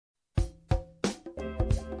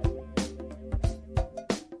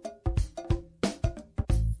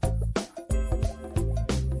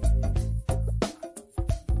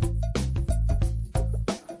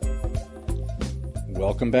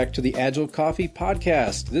Welcome back to the Agile Coffee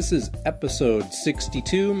Podcast. This is episode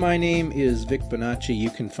 62. My name is Vic Bonacci. You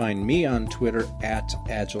can find me on Twitter at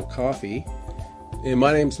Agile Coffee. And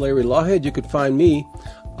my name's Larry Lawhead. You could find me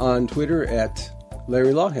on Twitter at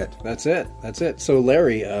Larry Lawhead. That's it. So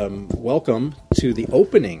Larry, welcome to the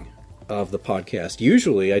opening of the podcast.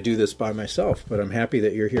 Usually I do this by myself, but I'm happy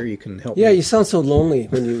that you're here. You can help me. Yeah, you sound so lonely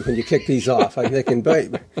when you kick these off. Vic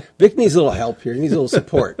needs a little help here. He needs a little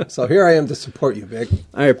support. So here I am to support you, Vic.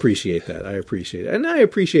 I appreciate that. And I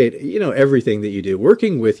appreciate, everything that you do.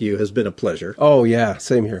 Working with you has been a pleasure. Oh yeah,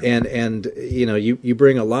 same here. And you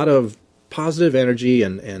bring a lot of positive energy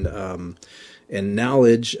and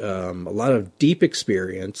knowledge, a lot of deep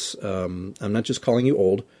experience. I'm not just calling you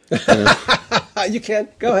old. You can.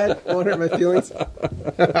 Go ahead. I won't hurt my feelings.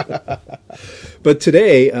 But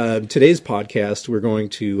today's podcast, we're going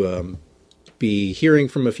to be hearing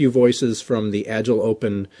from a few voices from the Agile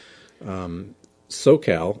Open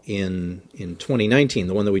SoCal in 2019,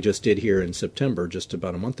 the one that we just did here in September, just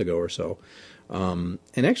about a month ago or so. And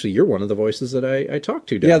actually, you're one of the voices that I talked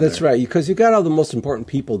to down there. Yeah, that's right, because you got all the most important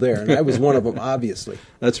people there, and I was one of them, obviously.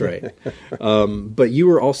 That's right. But you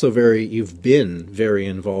were also you've been very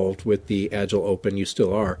involved with the Agile Open. You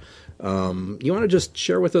still are. You want to just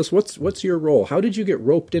share with us what's your role? How did you get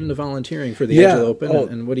roped into volunteering for the Agile Open,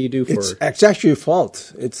 and what do you do for? It's actually your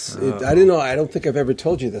fault. I didn't know. I don't think I've ever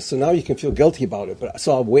told you this, so now you can feel guilty about it. But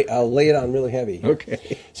so I'll lay it on really heavy.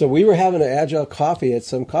 Okay. So we were having an Agile coffee at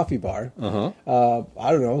some coffee bar. Uh-huh.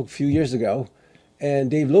 I don't know, a few years ago, and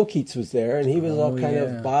Dave Lokeets was there, and he was all kind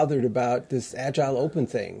of bothered about this Agile Open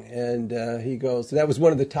thing, and he goes, that was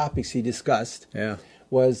one of the topics he discussed. Yeah.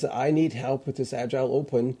 Was I need help with this Agile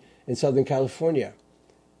Open in Southern California.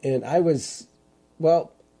 And I was,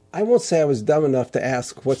 I won't say I was dumb enough to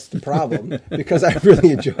ask what's the problem, because I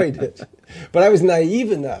really enjoyed it. But I was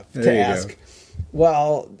naive enough to ask,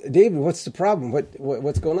 well, David, what's the problem?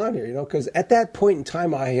 What's going on here? Because at that point in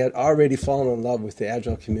time, I had already fallen in love with the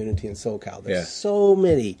Agile community in SoCal. There's so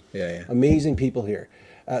many amazing people here.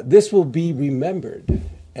 This will be remembered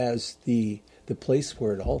as the place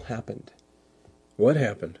where it all happened. What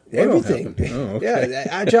happened? Everything. What happened? Oh, okay. Yeah,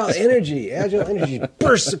 Agile energy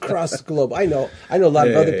bursts across the globe. I know a lot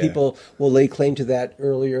of other people will lay claim to that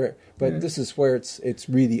earlier, but this is where it's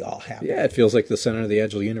really all happening. Yeah, it feels like the center of the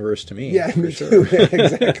Agile universe to me. Yeah, me too.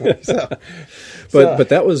 Exactly. But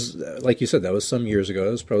that was, like you said, that was some years ago.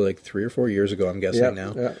 It was probably like 3 or 4 years ago, I'm guessing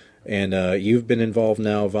now. Yeah. And you've been involved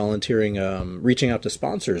now volunteering, reaching out to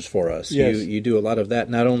sponsors for us. Yes. You do a lot of that,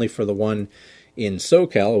 not only for the one in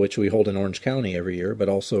SoCal, which we hold in Orange County every year, but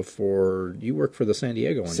also you work for the San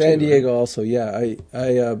Diego one. San Diego right? also, yeah.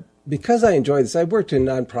 I because I enjoy this, I worked in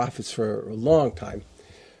nonprofits for a long time,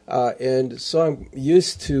 and so I'm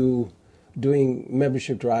used to doing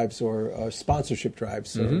membership drives or sponsorship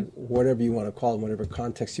drives, or whatever you want to call them, whatever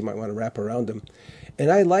context you might want to wrap around them.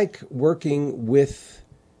 And I like working with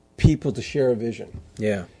people to share a vision.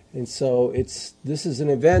 Yeah. And so this is an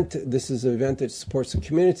event. This is an event that supports the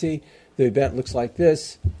community. The event looks like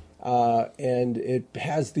this, and it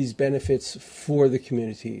has these benefits for the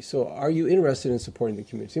community. So are you interested in supporting the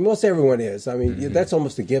community? Most everyone is. I mean, that's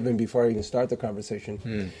almost a given before I even start the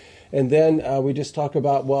conversation. And then we just talk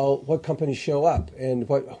about, what companies show up, and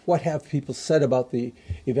what have people said about the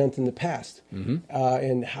event in the past,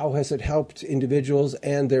 and how has it helped individuals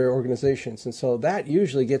and their organizations. And so that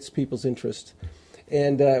usually gets people's interest.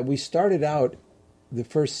 And we started out the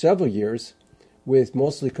first several years with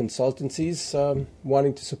mostly consultancies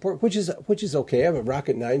wanting to support, which is okay. I have a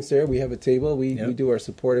Rocket Nines there. We have a table. We do our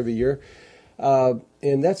support every year.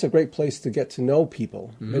 And that's a great place to get to know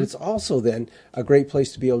people. But it's also then a great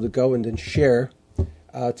place to be able to go and then share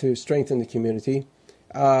to strengthen the community.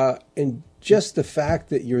 And just the fact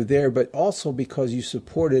that you're there, but also because you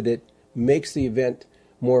supported it, makes the event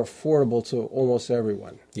more affordable to almost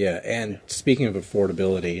everyone. Yeah, and speaking of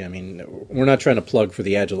affordability, I mean, we're not trying to plug for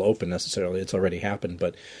the Agile Open necessarily. It's already happened,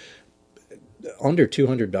 but under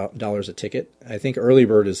 $200 a ticket. I think early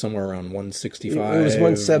bird is somewhere around $165. It was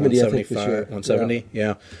 $170, I think, this year. $170,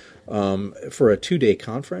 yeah. For a 2-day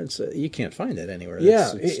conference, you can't find that anywhere.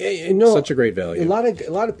 It's such a great value.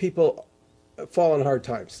 A lot of people fall on hard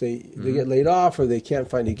times. They get laid off, or they can't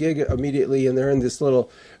find a gig immediately, and they're in this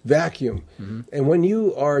little vacuum. And when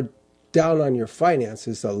you are down on your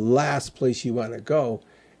finances, the last place you want to go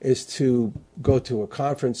is to go to a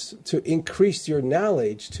conference to increase your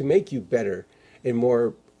knowledge, to make you better and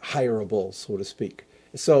more hireable, so to speak.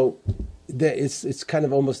 So it's kind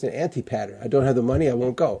of almost an anti-pattern. I don't have the money, I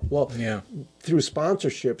won't go. Well, through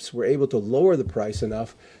sponsorships, we're able to lower the price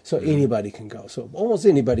enough so anybody can go. So almost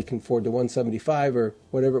anybody can afford the $175 or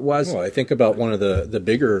whatever it was. Well, I think about one of the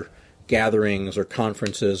bigger gatherings or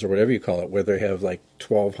conferences or whatever you call it, where they have like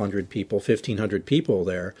 1,200 people, 1,500 people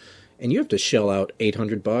there, and you have to shell out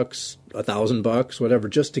 $800, $1,000, whatever,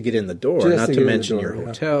 just to get in the door. Not to mention your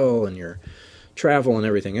hotel and your travel and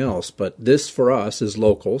everything else. But this for us is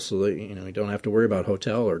local, so that, you don't have to worry about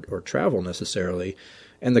hotel or travel necessarily.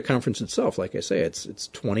 And the conference itself, like I say, it's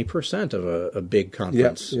 20% of a big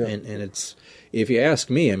conference. And it's, if you ask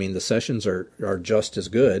me, I mean, the sessions are just as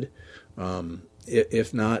good,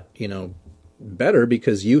 if not, better,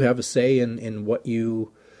 because you have a say in what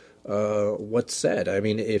what's said. I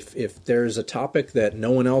mean, if there's a topic that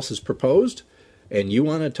no one else has proposed, and you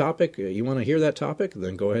want to hear that topic,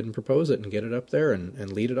 then go ahead and propose it and get it up there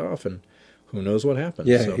and lead it off, and who knows what happens.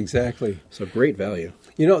 Yeah, exactly. So great value.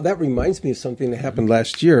 That reminds me of something that happened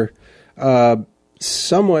last year.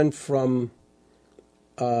 Someone from,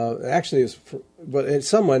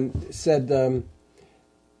 someone said,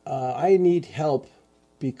 I need help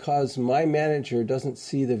because my manager doesn't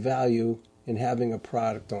see the value in having a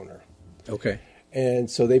product owner. Okay. And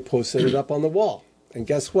so they posted it up on the wall. And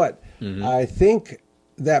guess what? Mm-hmm. I think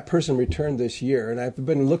that person returned this year, and I've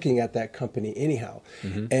been looking at that company anyhow.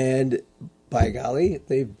 Mm-hmm. And by golly,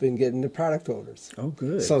 they've been getting the product owners. Oh,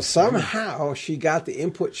 good. So somehow she got the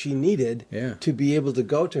input she needed to be able to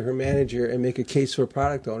go to her manager and make a case for a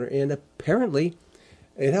product owner, and apparently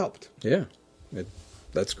it helped. Yeah,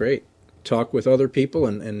 that's great. Talk with other people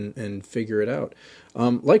and figure it out.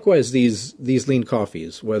 Likewise, these lean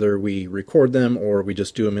coffees, whether we record them or we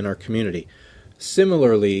just do them in our community,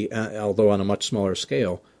 similarly, although on a much smaller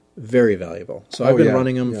scale, very valuable. So I've been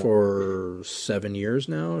running them for 7 years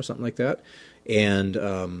now or something like that. And,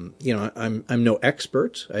 I'm no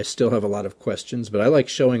expert. I still have a lot of questions, but I like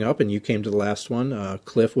showing up, and you came to the last one.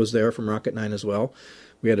 Cliff was there from Rocket 9 as well.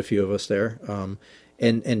 We had a few of us there.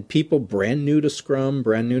 And people brand new to Scrum,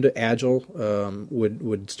 brand new to Agile,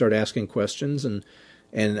 would start asking questions. And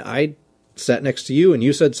I sat next to you, and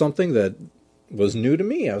you said something that was new to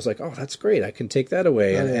me. I was like, oh, that's great. I can take that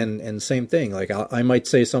away. And same thing. Like I might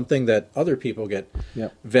say something that other people get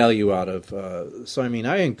value out of. So, I mean,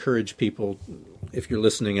 I encourage people, if you're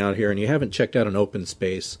listening out here and you haven't checked out an open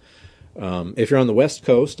space, if you're on the West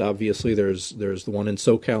Coast, obviously there's the one in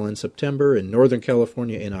SoCal in September, in Northern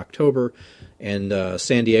California in October, and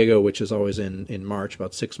San Diego, which is always in March,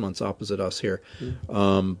 about 6 months opposite us here.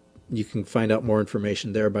 You can find out more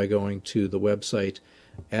information there by going to the website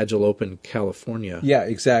Agile Open California. Yeah,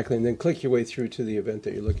 exactly, and then click your way through to the event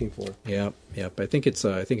that you're looking for. Yep. I think it's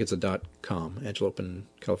a .com,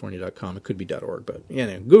 agileopencalifornia.com. It could be .org, but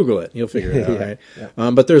Google it, you'll figure it out,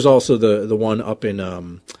 right? But there's also the one up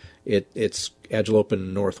in it's Agile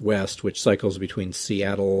Open Northwest, which cycles between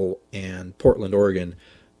Seattle and Portland, Oregon,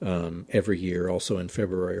 every year, also in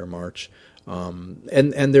February or March.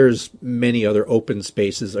 And there's many other open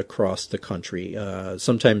spaces across the country.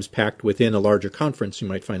 Sometimes packed within a larger conference, you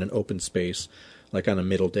might find an open space, like on a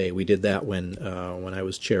middle day. We did that when I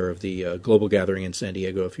was chair of the global gathering in San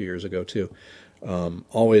Diego a few years ago too.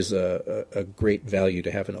 Always a great value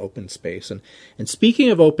to have an open space. And speaking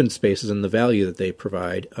of open spaces and the value that they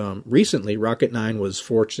provide, recently Rocket 9 was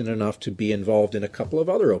fortunate enough to be involved in a couple of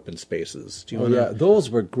other open spaces. Those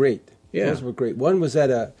were great. Yeah. Those were great. One was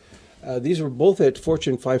at these were both at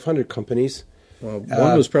Fortune 500 companies. Well,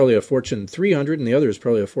 one was probably a Fortune 300, and the other is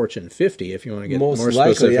probably a Fortune 50, if you want to get more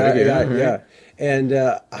likely, specific. Yeah. And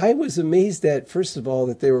I was amazed at, first of all,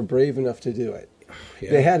 that they were brave enough to do it. Yeah.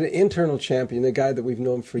 They had an internal champion, a guy that we've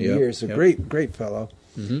known for years, a great fellow.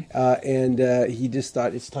 Mm-hmm. And he just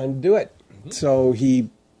thought it's time to do it. Mm-hmm. So he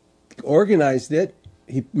organized it.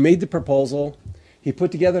 He made the proposal. He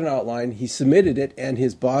put together an outline. He submitted it, and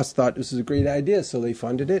his boss thought this was a great idea, so they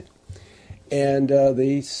funded it. And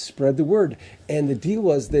they spread the word. And the deal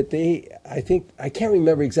was that I can't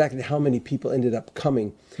remember exactly how many people ended up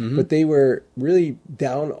coming, but they were really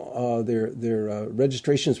down. Their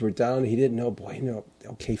registrations were down. He didn't know,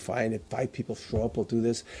 okay, fine, if 5 people show up, we'll do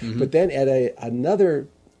this. Mm-hmm. But then at another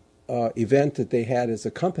event that they had as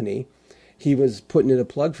a company, he was putting in a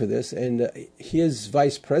plug for this, and his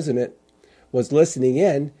vice president was listening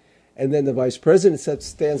in. And then the vice president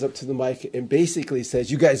stands up to the mic and basically says,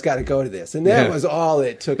 you guys got to go to this. And that was all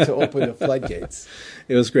it took to open the floodgates.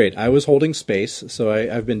 It was great. I was holding space, so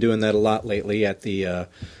I've been doing that a lot lately at the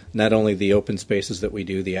not only the open spaces that we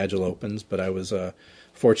do, the Agile Opens, but I was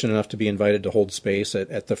fortunate enough to be invited to hold space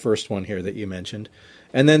at the first one here that you mentioned.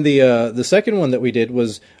 And then the second one that we did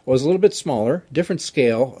was a little bit smaller, different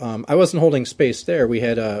scale. I wasn't holding space there. We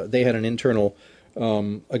had they had an internal,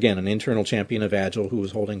 an internal champion of Agile who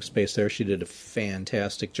was holding space there. She did a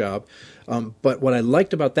fantastic job. But what I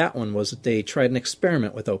liked about that one was that they tried an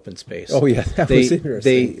experiment with open space. Oh yeah, that was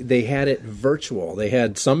interesting. They had it virtual. They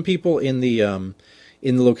had some people in the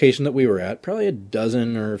location that we were at, probably a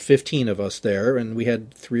dozen or 15 of us there, and we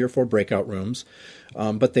had 3 or 4 breakout rooms.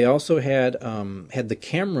 But they also had the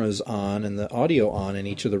cameras on and the audio on in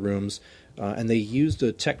each of the rooms, and they used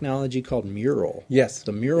a technology called Mural. Yes,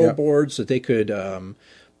 the Mural boards that they could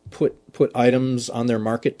put items on their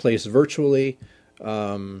marketplace virtually.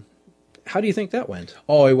 How do you think that went?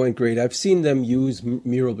 Oh, it went great. I've seen them use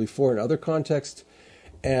Mural before in other contexts,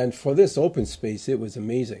 and for this open space, it was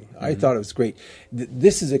amazing. Mm-hmm. I thought it was great.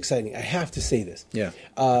 This is exciting. I have to say this. Yeah.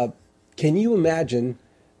 Can you imagine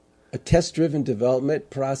a test-driven development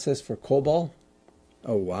process for COBOL?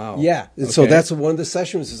 Oh, wow. Yeah. Okay. So that's one of the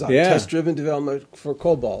sessions is on test-driven development for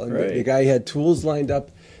COBOL. And the guy had tools lined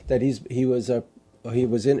up that he was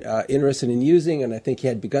interested in using, and I think he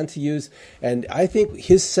had begun to use. And I think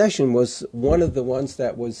his session was one of the ones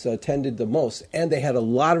that was attended the most. And they had a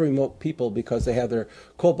lot of remote people because they have their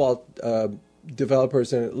COBOL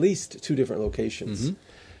developers in at least 2 different locations.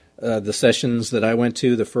 Mm-hmm. The sessions that I went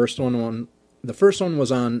to, the first one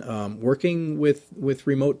was on working with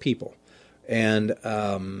remote people, and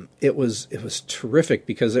it was terrific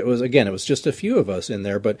because it was just a few of us in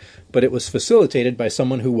there, but it was facilitated by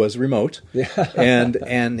someone who was remote,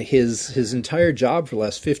 and his entire job for the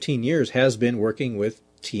last 15 years has been working with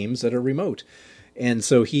teams that are remote, and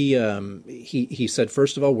so he said,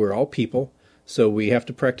 first of all, we're all people, so we have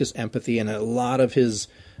to practice empathy, and a lot of his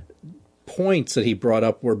points that he brought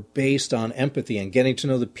up were based on empathy and getting to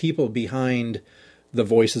know the people behind the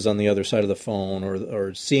voices on the other side of the phone,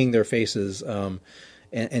 or seeing their faces,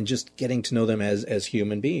 and just getting to know them as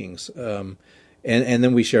human beings. And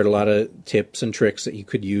then we shared a lot of tips and tricks that you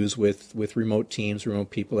could use with remote teams, remote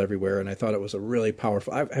people everywhere. And I thought it was a really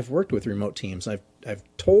powerful. I've worked with remote teams. I've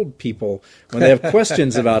told people when they have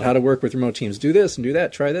questions about how to work with remote teams, do this and do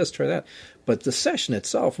that, try this, try that. But the session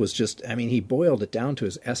itself was just, he boiled it down to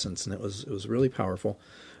his essence, and it was really powerful.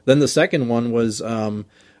 Then the second one was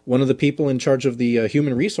one of the people in charge of the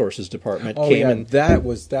human resources department came and that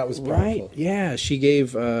was powerful. Right. Yeah, she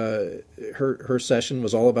gave her session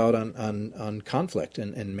was all about on conflict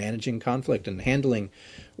and managing conflict and handling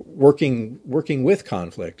working with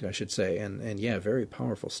conflict, I should say. And yeah, very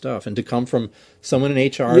powerful stuff. And to come from someone in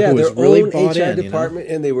HR who was really bought in. their own HR department,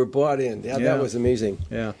 and they were bought in. Yeah, that was amazing.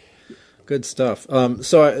 Yeah. Good stuff.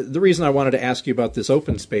 So the reason I wanted to ask you about this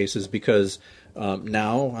open space is because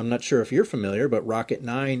now, I'm not sure if you're familiar, but Rocket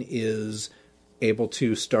 9 is able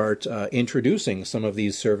to start introducing some of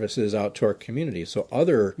these services out to our community. So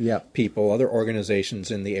other people, other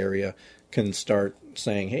organizations in the area can start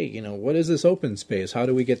saying, hey, what is this open space? How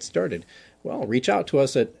do we get started? Well, reach out to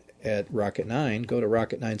us at Rocket 9. Go to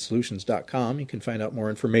rocket9solutions.com. You can find out more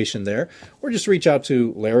information there, or just reach out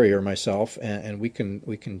to Larry or myself, and we can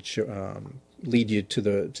lead you to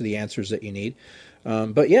the answers that you need.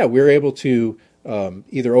 But yeah, we're able to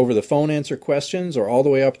either over the phone answer questions, or all the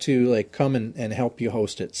way up to come and help you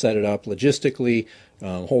host it, set it up logistically,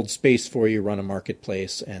 hold space for you, run a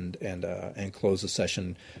marketplace, and close the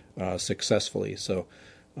session successfully. So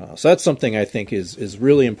that's something I think is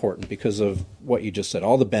really important because of what you just said.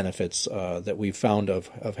 All the benefits that we've found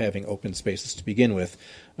of having open spaces to begin with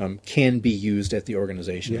can be used at the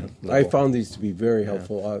organization level. I found these to be very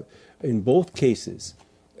helpful. In both cases,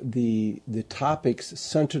 the topics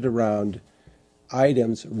centered around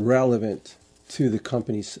items relevant to the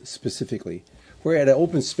companies specifically. Where at an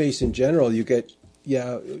open space in general, you get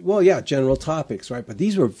general topics, right? But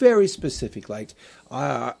these were very specific. Like,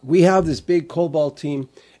 we have this big COBOL team,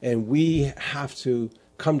 and we have to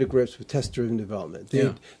come to grips with test-driven development.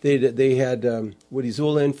 They had Woody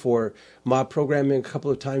Zool in for mob programming a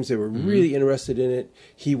couple of times. They were really interested in it.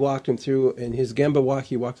 He walked them through, in his Gemba walk,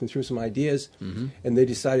 he walked them through some ideas, and they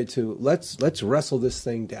decided to, let's wrestle this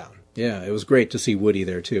thing down. Yeah, it was great to see Woody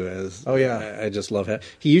there, too. I just love it.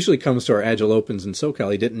 He usually comes to our Agile Opens in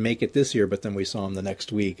SoCal. He didn't make it this year, but then we saw him the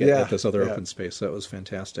next week at this other open space. So that was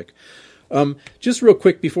fantastic. Just real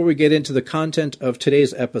quick before we get into the content of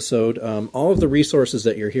today's episode, all of the resources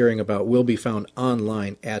that you're hearing about will be found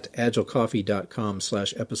online at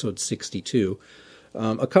agilecoffee.com/episode 62.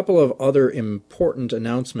 A couple of other important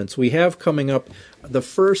announcements. We have coming up the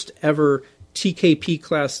first ever TKP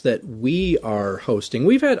class that we are hosting.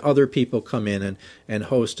 We've had other people come in and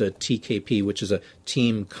host a TKP, which is a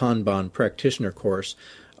Team Kanban Practitioner course.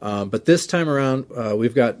 But this time around,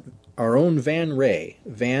 we've got our own Van Ray.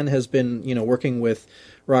 Van has been, working with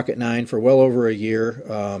Rocket 9 for well over a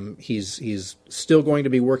year. He's still going to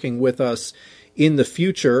be working with us in the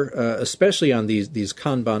future, especially on these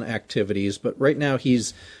Kanban activities. But right now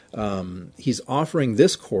he's offering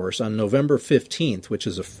this course on November 15th, which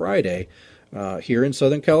is a Friday, here in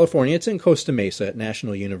Southern California. It's in Costa Mesa at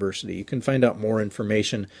National University. You can find out more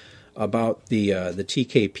information about the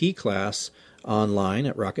TKP class online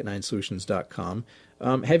at rocket9solutions.com.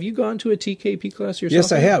 Have you gone to a TKP class yourself?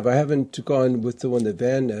 Yes, I have. I haven't gone with the one that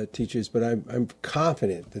Van teaches, but I'm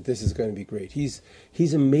confident that this is going to be great. He's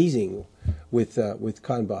amazing with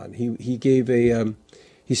Kanban. He gave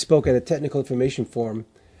he spoke at a technical information forum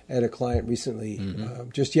at a client recently,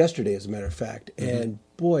 just yesterday, as a matter of fact. Mm-hmm. And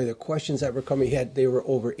boy, the questions that were coming, they were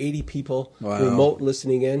over 80 people remote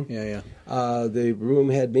listening in. Yeah. The room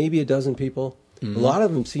had maybe a dozen people. Mm-hmm. A lot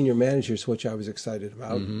of them senior managers, which I was excited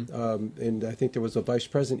about, and I think there was a vice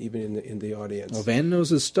president even in the audience. Well, Van knows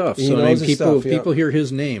his stuff. He knows his stuff, yeah. People hear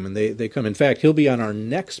his name and they come. In fact, he'll be on our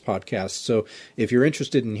next podcast. So if you're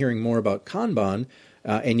interested in hearing more about Kanban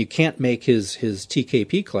and you can't make his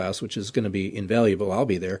TKP class, which is going to be invaluable, I'll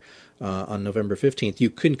be there on November 15th. You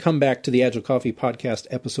can come back to the Agile Coffee Podcast,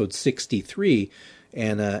 episode 63.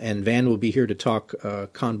 And Van will be here to talk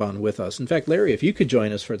Kanban with us. In fact, Larry, if you could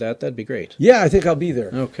join us for that, that'd be great. Yeah, I think I'll be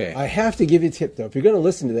there. Okay. I have to give you a tip, though. If you're going to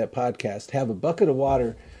listen to that podcast, have a bucket of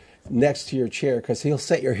water next to your chair because he'll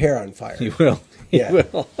set your hair on fire. He will. Yeah. He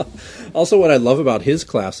will. Also, what I love about his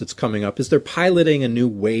class that's coming up is they're piloting a new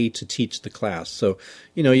way to teach the class. So,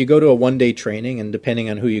 you go to a one-day training, and depending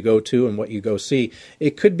on who you go to and what you go see,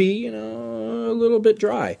 it could be, a little bit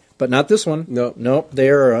dry. But not this one. No.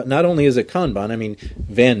 They're not only is it Kanban. I mean,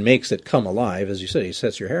 Van makes it come alive, as you said. He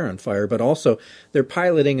sets your hair on fire. But also, they're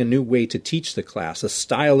piloting a new way to teach the class, a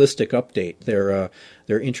stylistic update. They're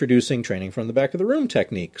introducing training from the back of the room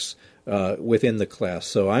techniques within the class.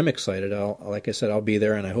 So I'm excited. Like I said, I'll be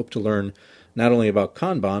there, and I hope to learn not only about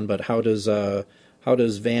Kanban, but how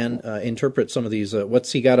does Van interpret some of these?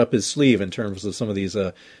 What's he got up his sleeve in terms of some of these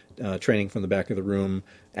training from the back of the room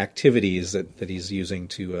activities that he's using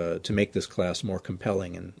to make this class more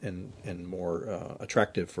compelling and more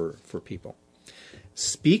attractive for people.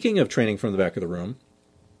 Speaking of training from the back of the room,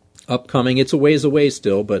 upcoming, it's a ways away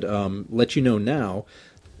still, but let you know now,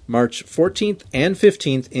 March 14th and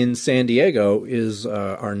 15th in San Diego is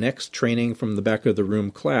our next training from the back of the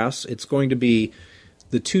room class. It's going to be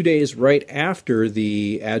the 2 days right after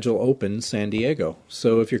the Agile Open San Diego.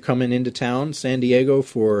 So if you're coming into town, San Diego,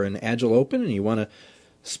 for an Agile Open, and you want to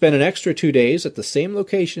spend an extra 2 days at the same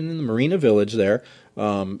location in the Marina Village there,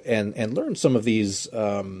 and learn some of these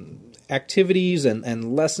activities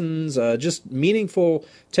and lessons, just meaningful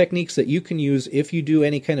techniques that you can use if you do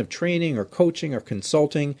any kind of training or coaching or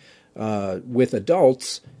consulting with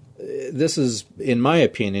adults. This is, in my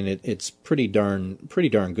opinion, it's pretty darn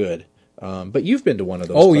good. But you've been to one of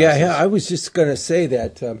those classes. Yeah. I was just going to say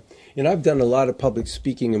that, I've done a lot of public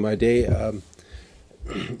speaking in my day,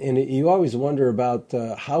 and you always wonder about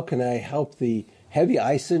how can I help the heavy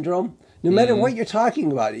eye syndrome, no matter what you're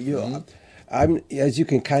talking about. I'm, as you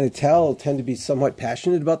can kind of tell, tend to be somewhat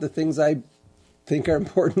passionate about the things I think are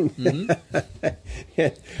important.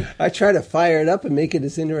 I try to fire it up and make it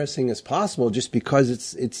as interesting as possible, just because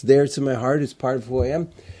it's there to my heart. It's part of who I am.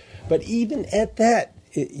 But even at that,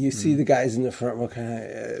 you see the guys in the front row kind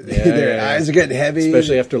of, their eyes are getting heavy.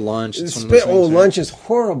 Especially after lunch. Lunch is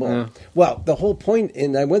horrible. Yeah. Well, the whole point,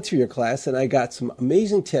 and I went through your class, and I got some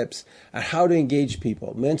amazing tips on how to engage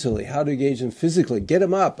people mentally, how to engage them physically, get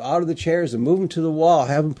them up out of the chairs and move them to the wall,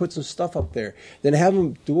 have them put some stuff up there, then have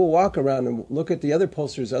them do a walk around and look at the other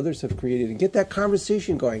posters others have created and get that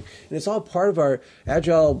conversation going. And it's all part of our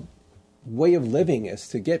Agile way of living, is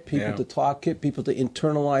to get people to talk, get people to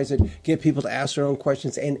internalize it, get people to ask their own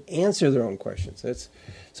questions and answer their own questions.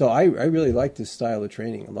 So I really like this style of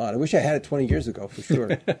training a lot. I wish I had it 20 years ago, for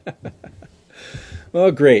sure.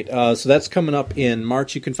 Well, great. So that's coming up in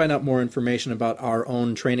March. You can find out more information about our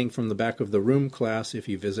own training from the back of the room class if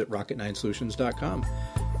you visit rocket9solutions.com.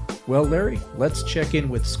 Well, Larry, let's check in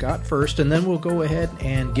with Scott first, and then we'll go ahead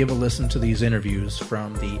and give a listen to these interviews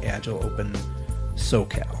from the Agile Open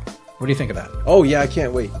SoCal. What do you think of that? Oh, yeah, I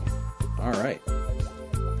can't wait. All right.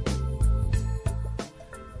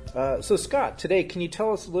 So, Scott, today, can you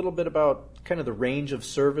tell us a little bit about kind of the range of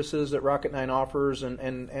services that Rocket 9 offers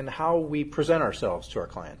and how we present ourselves to our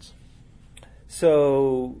clients?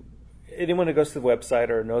 So anyone who goes to the website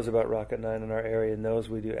or knows about Rocket 9 in our area knows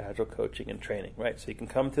we do Agile coaching and training, right? So you can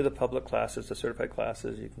come to the public classes, the certified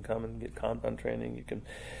classes. You can come and get Kanban training. You can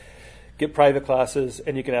get private classes,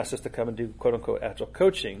 and you can ask us to come and do quote-unquote Agile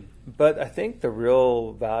coaching. But I think the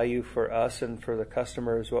real value for us and for the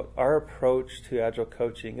customers, our approach to Agile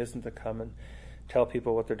coaching isn't to come and tell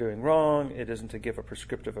people what they're doing wrong. It isn't to give a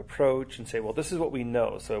prescriptive approach and say, well, this is what we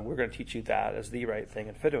know, so we're going to teach you that as the right thing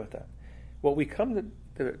and fit in with that. What we come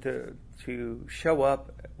to show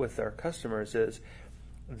up with our customers is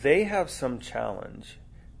they have some challenge.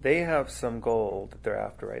 They have some goal that they're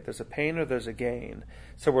after, right? There's a pain or there's a gain.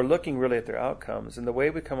 So we're looking really at their outcomes. And the way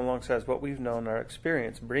we come alongside is what we've known, our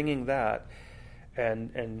experience, bringing that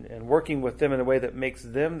and working with them in a way that makes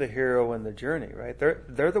them the hero in the journey, right?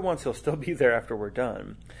 They're the ones who'll still be there after we're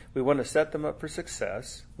done. We want to set them up for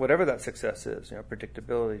success, whatever that success is,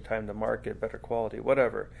 predictability, time to market, better quality,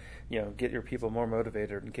 whatever, get your people more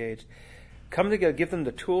motivated, engaged. Come together, give them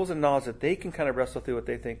the tools and knowledge that they can kind of wrestle through what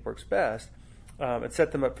they think works best, and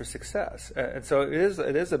set them up for success. And so it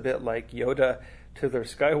is a bit like Yoda to their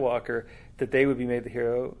Skywalker, that they would be made the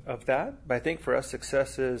hero of that. But I think for us,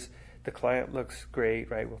 success is the client looks great,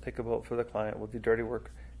 right? We'll take a vote for the client. We'll do dirty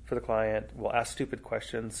work for the client. We'll ask stupid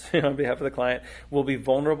questions on behalf of the client. We'll be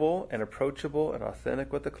vulnerable and approachable and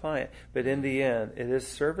authentic with the client. But in the end, it is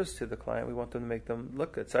service to the client. We want them to make them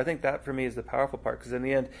look good. So I think that for me is the powerful part, because in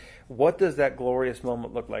the end, what does that glorious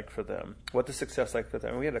moment look like for them? What does success like for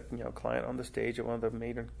them? We had a client on the stage at one of the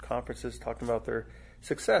major conferences talking about their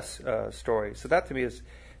success story. So that to me is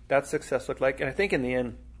that success look like. And I think in the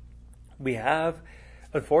end, we have,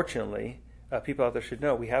 unfortunately, people out there should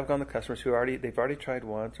know, we have gone to customers who they've already tried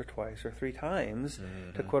once or twice or three times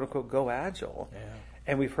to quote unquote go Agile. Yeah.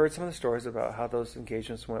 And we've heard some of the stories about how those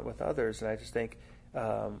engagements went with others. And I just think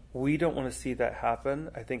we don't want to see that happen.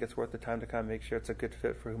 I think it's worth the time to kind of make sure it's a good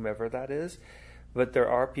fit for whomever that is. But there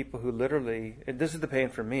are people who literally, and this is the pain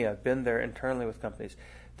for me, I've been there internally with companies.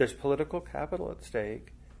 There's political capital at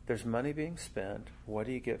stake. There's money being spent. What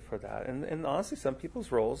do you get for that? And honestly, some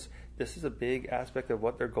people's roles, this is a big aspect of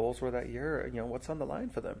what their goals were that year, what's on the line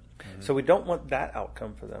for them. Mm-hmm. So we don't want that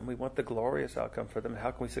outcome for them. We want the glorious outcome for them.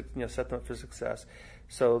 How can we set them up for success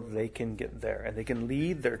so they can get there and they can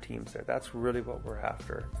lead their teams there? That's really what we're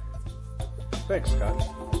after. Thanks, Scott.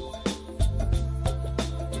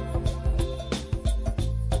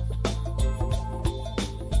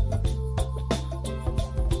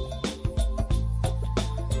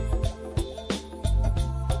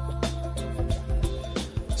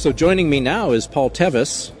 So joining me now is Paul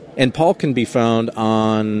Tevis, and Paul can be found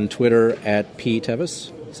on Twitter at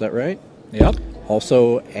ptevis. Is that right? Yep.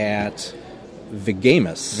 Also at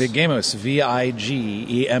Vigemus. Vigemus,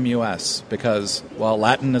 Vigemus, because while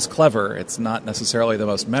Latin is clever, it's not necessarily the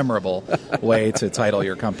most memorable way to title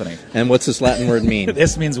your company. And what's this Latin word mean?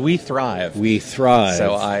 This means we thrive. We thrive.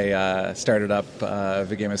 So I started up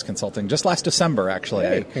Vigemus Consulting just last December, actually.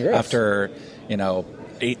 Hey, congrats. After,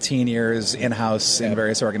 18 years in-house in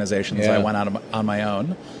various organizations. I went out on my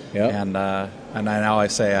own. Yep. And now I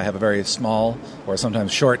say I have a very small or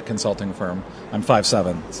sometimes short consulting firm. I'm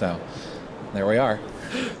 5'7", so there we are.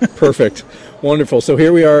 Perfect. Wonderful. So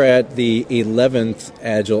here we are at the 11th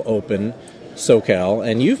Agile Open SoCal,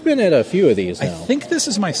 and you've been at a few of these now. I think this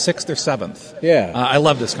is my 6th or 7th. Yeah. I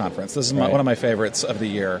love this conference. This is one of my favorites of the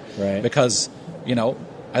year. Right. Because,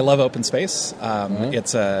 I love open space.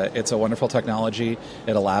 It's a wonderful technology.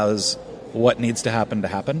 It allows what needs to happen.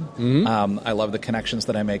 Mm-hmm. I love the connections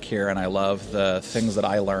that I make here, and I love the things that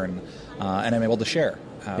I learn, and I'm able to share.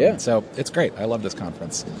 So it's great. I love this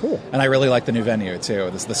conference. Cool. And I really like the new venue, too.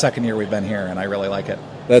 This is the second year we've been here, and I really like it.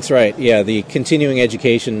 That's right. Yeah, the continuing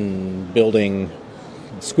education building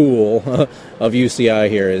school of UCI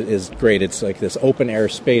here is great. It's like this open air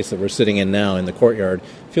space that we're sitting in now in the courtyard.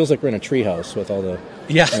 Feels like we're in a treehouse with all the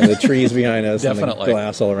the trees behind us and the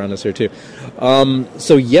glass all around us here too.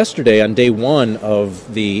 So yesterday on day one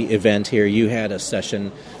of the event here, you had a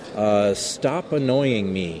session, Stop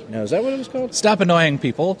Annoying Me. Now, is that what it was called? Stop Annoying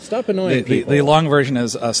People. Stop Annoying People. The long version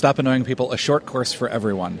is Stop Annoying People, a short course for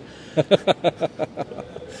everyone.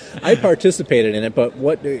 I participated in it, but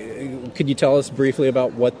what could you tell us briefly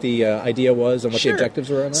about what the idea was and what the objectives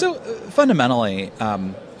were on that? So fundamentally,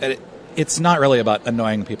 it's not really about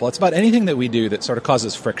annoying people. It's about anything that we do that sort of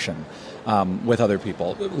causes friction with other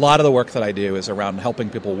people. A lot of the work that I do is around helping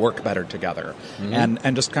people work better together,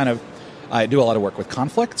 and just kind of I do a lot of work with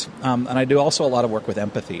conflict, and I do also a lot of work with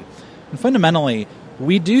empathy. And fundamentally,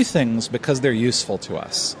 we do things because they're useful to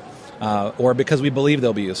us. Or because we believe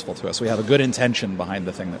they'll be useful to us. We have a good intention behind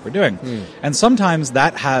the thing that we're doing. And sometimes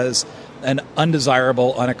that has an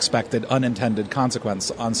undesirable, unexpected, unintended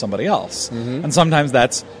consequence on somebody else. And sometimes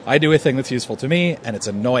that's, I do a thing that's useful to me, and it's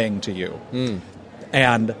annoying to you.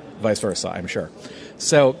 And vice versa, I'm sure.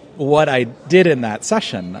 So what I did in that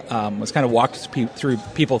session was kind of walked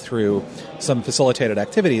people through some facilitated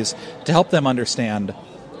activities to help them understand,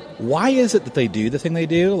 why is it that they do the thing they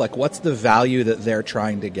do? Like, what's the value that they're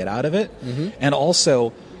trying to get out of it? And also,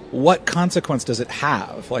 what consequence does it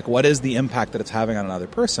have? Like, what is the impact that it's having on another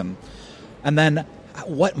person? And then,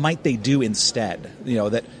 what might they do instead?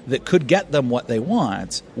 That could get them what they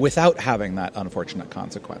want without having that unfortunate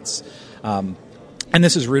consequence. And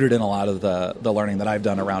this is rooted in a lot of the learning that I've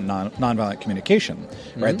done around nonviolent communication,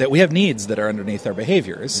 right? That we have needs that are underneath our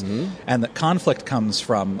behaviors, and that conflict comes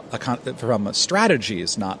from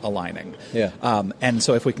strategies not aligning. And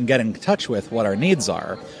so if we can get in touch with what our needs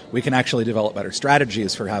are, we can actually develop better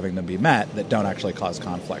strategies for having them be met that don't actually cause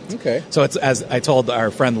conflict. Okay. So it's, as I told our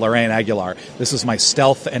friend Lorraine Aguilar, this is my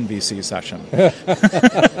stealth NVC session.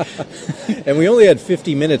 And we only had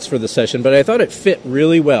 50 minutes for the session, but I thought it fit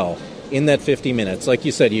really well in that 50 minutes. Like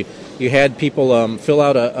you said, you had people fill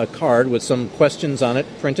out a card with some questions on it,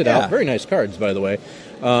 printed out. Very nice cards, by the way.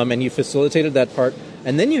 And you facilitated that part.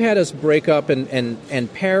 And then you had us break up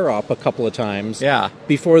and pair up a couple of times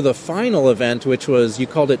before the final event, which was, you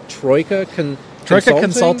called it Troika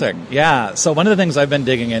Consulting? Yeah. So one of the things I've been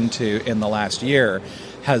digging into in the last year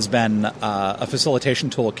has been a facilitation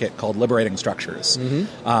toolkit called Liberating Structures.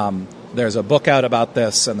 There's a book out about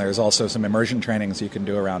this, and there's also some immersion trainings you can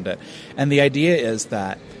do around it. And the idea is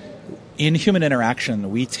that in human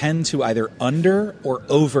interaction, we tend to either under or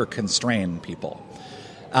over constrain people.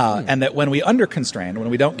 And that when we under constrain, when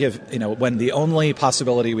we don't give, when the only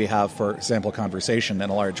possibility we have, for example, conversation in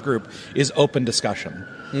a large group is open discussion,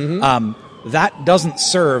 that doesn't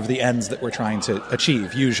serve the ends that we're trying to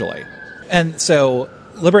achieve usually. And so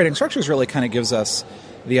Liberating Structures really kind of gives us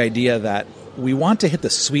the idea that we want to hit the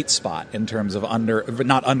sweet spot in terms of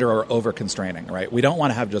not under or over constraining, right? We don't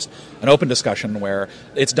want to have just an open discussion where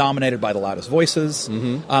it's dominated by the loudest voices,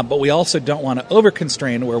 but we also don't want to over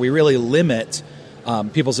constrain where we really limit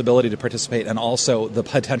people's ability to participate and also the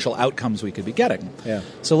potential outcomes we could be getting.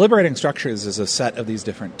 So Liberating Structures is a set of these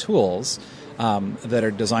different tools that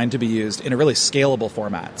are designed to be used in a really scalable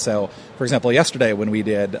format. So, for example, yesterday when we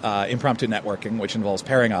did impromptu networking, which involves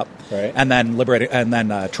pairing up, and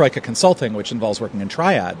then Troika Consulting, which involves working in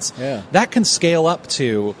triads, that can scale up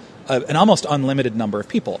to an almost unlimited number of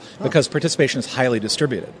people because participation is highly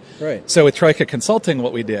distributed. So with Troika Consulting,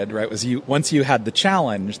 what we did, was once you had the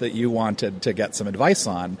challenge that you wanted to get some advice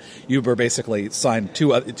on, you were basically signed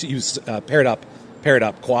paired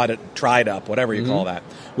up, quad, tried up, whatever you call that,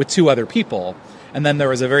 with two other people. And then there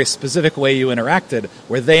was a very specific way you interacted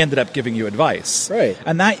where they ended up giving you advice.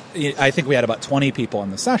 And that, I think we had about 20 people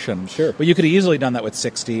in the session. But you could have easily done that with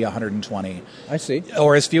 60, 120. I see.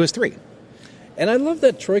 Or as few as 3. And I love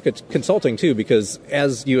that Troika Consulting, too, because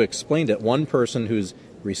as you explained it, one person who's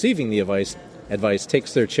receiving the advice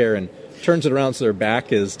takes their chair and turns it around so their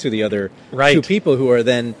back is to the other two people who are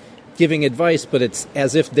then giving advice, but it's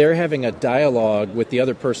as if they're having a dialogue with the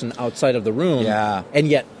other person outside of the room, and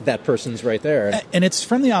yet that person's right there. And it's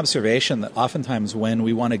from the observation that oftentimes when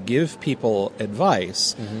we want to give people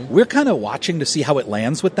advice, we're kind of watching to see how it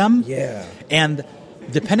lands with them. And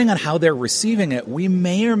depending on how they're receiving it, we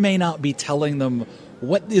may or may not be telling them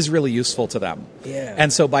what is really useful to them.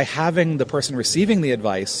 And so by having the person receiving the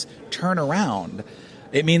advice turn around,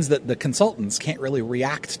 it means that the consultants can't really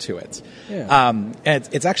react to it. And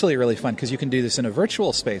it's actually really fun because you can do this in a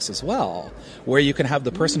virtual space as well, where you can have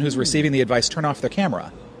the person who's receiving the advice turn off their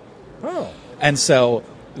camera. And so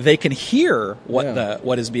they can hear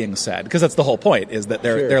what is being said, because that's the whole point, is that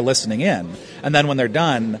they're listening in. And then when they're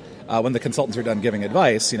done, when the consultants are done giving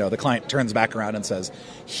advice, the client turns back around and says,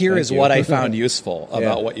 "Here is what I found useful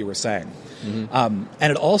about what you were saying." And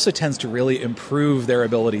it also tends to really improve their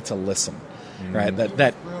ability to listen. Right.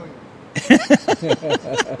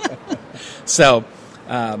 So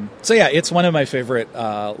it's one of my favorite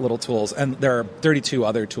little tools, and there are 32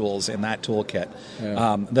 other tools in that toolkit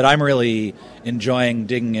that I'm really enjoying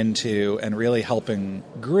digging into and really helping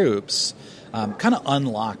groups kind of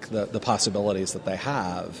unlock the possibilities that they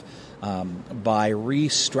have by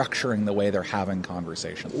restructuring the way they're having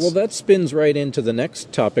conversations. Well, that spins right into the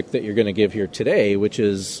next topic that you're going to give here today, which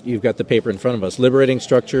is, you've got the paper in front of us, Liberating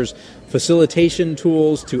Structures, Facilitation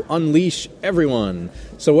Tools to Unleash Everyone.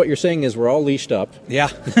 So what you're saying is we're all leashed up.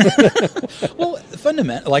 Well,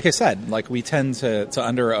 fundamentally, like I said, we tend to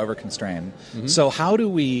under or over constrain. So how do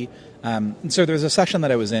we... so there's a session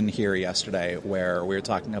that I was in here yesterday where we were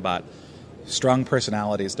talking about strong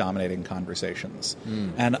personalities dominating conversations.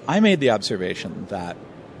 And I made the observation that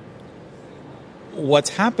what's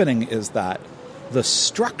happening is that the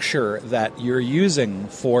structure that you're using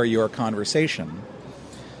for your conversation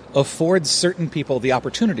affords certain people the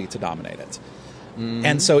opportunity to dominate it.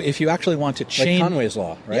 And so if you actually want to change... Like Conway's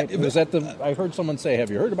Law, right? Yeah, was that I heard someone say,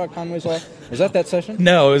 have you heard about Conway's Law? Was that session?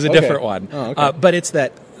 No, it was a different one. Oh, okay. But it's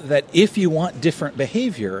that if you want different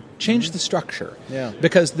behavior, change the structure. Yeah.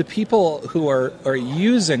 Because the people who are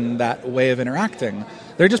using that way of interacting,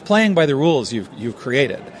 they're just playing by the rules you've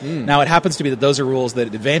created. Now, it happens to be that those are rules that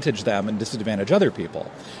advantage them and disadvantage other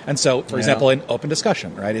people. And so, for example, in open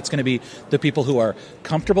discussion, right, it's going to be the people who are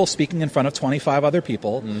comfortable speaking in front of 25 other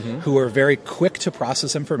people, who are very quick to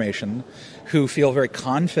process information, who feel very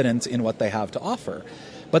confident in what they have to offer.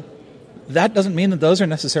 But that doesn't mean that those are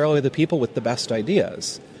necessarily the people with the best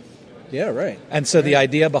ideas. Yeah, right. And so the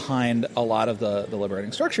idea behind a lot of the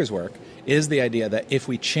liberating structures work is the idea that if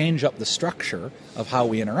we change up the structure of how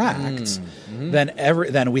we interact,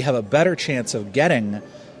 then we have a better chance of getting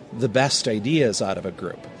the best ideas out of a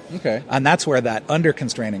group. Okay. And that's where that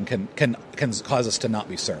under-constraining can cause us to not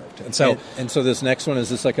be served. And so so this next one, is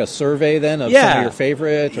this like a survey then of some of your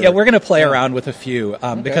favorites? Yeah, we're going to play around with a few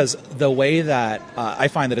because the way that I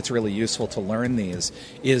find that it's really useful to learn these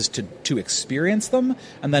is to experience them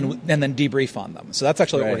and then debrief on them. So that's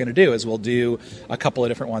actually what we're going to do is we'll do a couple of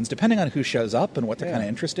different ones depending on who shows up and what they're kind of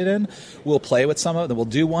interested in. We'll play with some of them. We'll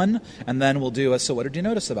do one and then we'll do so what did you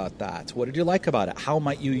notice about that? What did you like about it? How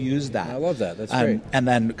might you use that? I love that. That's great. And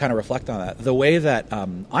then kind of reflect on that. The way that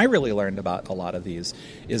I really learned about a lot of these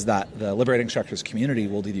is that the Liberating Structures community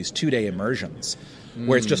will do these 2-day immersions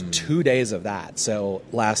where it's just 2 days of that. So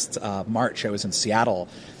last March I was in Seattle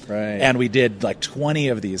and we did like 20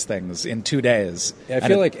 of these things in 2 days. Yeah, I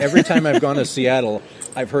feel like every time I've gone to Seattle,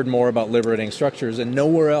 I've heard more about liberating structures, and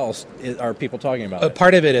nowhere else are people talking about it.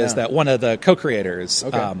 Part of it is that one of the co-creators,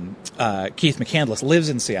 Keith McCandless, lives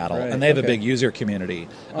in Seattle, and they have a big user community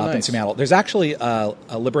up in Seattle. There's actually a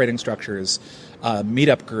Liberating Structures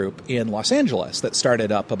meetup group in Los Angeles that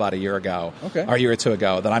started up about a year ago, or a year or two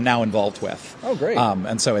ago, that I'm now involved with. Oh, great.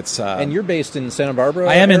 And so it's... and you're based in Santa Barbara?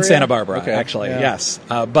 I am area? in Santa Barbara, actually, yes.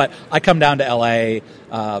 But I come down to L.A.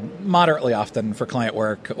 Moderately often for client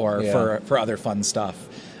work or for other fun stuff.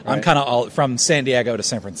 Right. I'm kind of all from San Diego to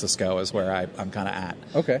San Francisco is where I'm kind of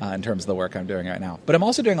at in terms of the work I'm doing right now. But I'm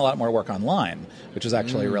also doing a lot more work online, which is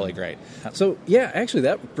actually really great. So, actually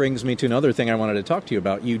that brings me to another thing I wanted to talk to you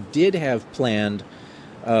about. You did have planned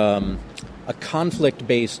a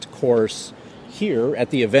conflict-based course here at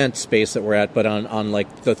the event space that we're at, but on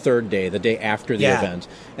like the third day, the day after the event.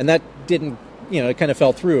 And that didn't, it kind of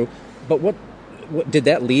fell through. But what did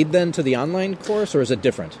that lead then to the online course, or is it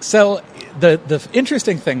different? So the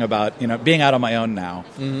interesting thing about being out on my own now,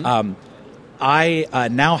 I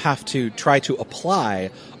now have to try to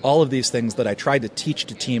apply all of these things that I tried to teach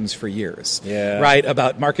to teams for years. Right,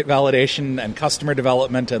 about market validation and customer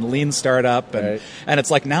development and lean startup, and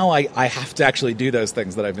it's like now I have to actually do those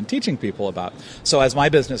things that I've been teaching people about. So as my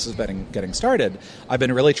business has been getting started, I've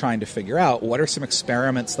been really trying to figure out what are some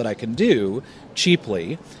experiments that I can do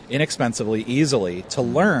cheaply, inexpensively, easily to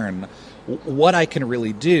learn what I can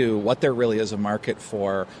really do, what there really is a market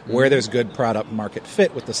for, where there's good product market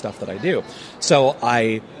fit with the stuff that I do. So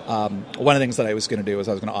one of the things that I was going to do is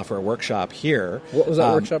I was going to offer a workshop here. What was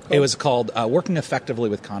that workshop called? It was called Working Effectively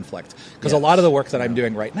with Conflict. Because a lot of the work that I'm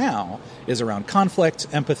doing right now is around conflict,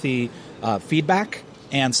 empathy, feedback,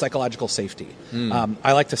 and psychological safety.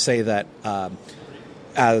 I like to say that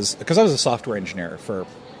because I was a software engineer for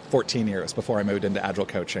 14 years before I moved into Agile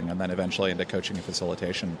coaching and then eventually into coaching and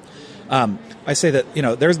facilitation. I say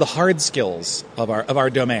that there's the hard skills of our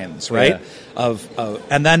domains, right? Of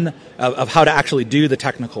how to actually do the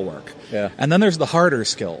technical work. And then there's the harder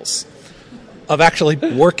skills of actually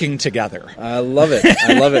working together. I love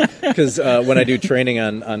it because when I do training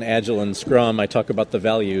on Agile and Scrum, I talk about the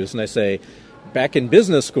values and I say, back in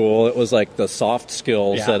business school, it was like the soft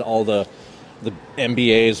skills that all the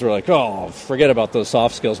MBAs were like, oh, forget about those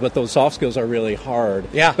soft skills. But those soft skills are really hard.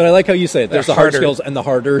 But I like how you say it. There's the hard skills and the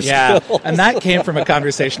harder skills. And that came from a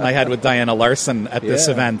conversation I had with Diana Larson at this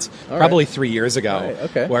event probably 3 years ago,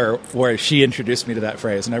 where she introduced me to that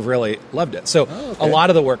phrase, and I've really loved it. So a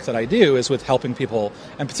lot of the work that I do is with helping people,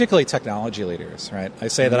 and particularly technology leaders, right? I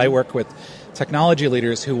say that I work with technology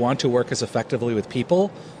leaders who want to work as effectively with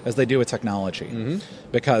people as they do with technology.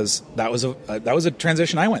 Because that was a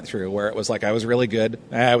transition I went through where it was like I was really good,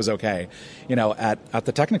 I was okay, at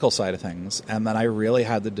the technical side of things, and then I really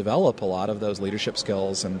had to develop a lot of those leadership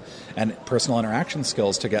skills and personal interaction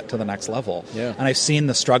skills to get to the next level. Yeah. And I've seen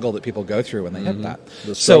the struggle that people go through when they hit that.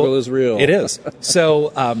 The struggle is real. It is.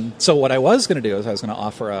 So what I was going to do is I was going to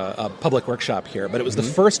offer a public workshop here, but it was the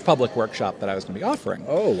first public workshop that I was going to be offering.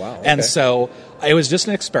 Oh, wow. Okay. And so it was just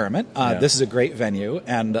an experiment. This is a great venue,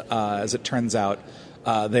 and as it turns out,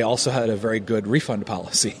 they also had a very good refund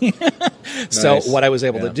policy. So Nice. what I was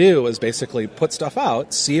able to do was basically put stuff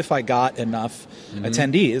out, see if I got enough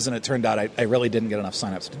attendees, and it turned out I really didn't get enough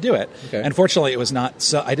signups to do it. Okay. Unfortunately, it was not.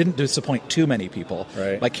 So I didn't disappoint too many people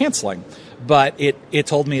Right. by canceling, but it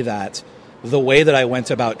told me that the way that I went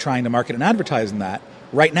about trying to market and advertise in that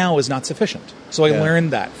right now is not sufficient. So I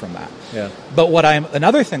learned that from that. Yeah. But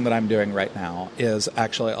another thing that I'm doing right now is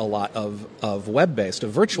actually a lot of web-based,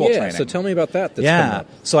 of virtual training. So tell me about that. That's coming up.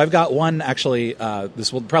 So I've got one actually,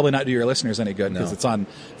 this will probably not do your listeners any good because it's on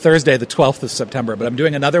Thursday, the 12th of September, but I'm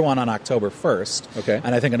doing another one on October 1st. Okay.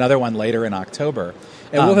 And I think another one later in October.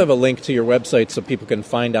 And we'll have a link to your website so people can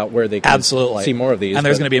find out where they can see more of these. And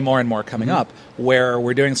there's going to be more and more coming up where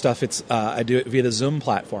we're doing stuff. It's I do it via the Zoom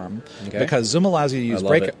platform because Zoom allows you to use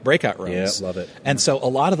breakout rooms. Yeah, love it. And so a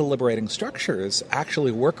lot of the liberating structures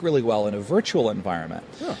actually work really well in a virtual environment.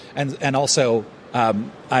 Oh. And also,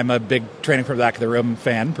 I'm a big Training from the Back of the Room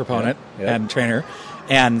fan, proponent, and trainer.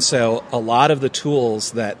 And so a lot of the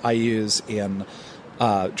tools that I use for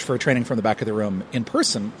training from the back of the room in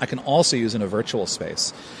person, I can also use in a virtual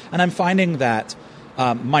space. And I'm finding that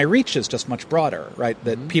my reach is just much broader, right?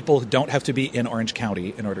 That people don't have to be in Orange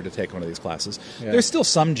County in order to take one of these classes. Yeah. There's still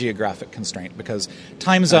some geographic constraint because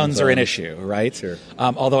time zones are an issue, right? Sure.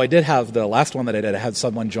 Although I did have the last one that I did, I had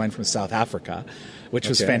someone join from South Africa, which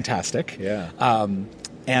was fantastic. Yeah.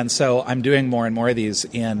 And so I'm doing more and more of these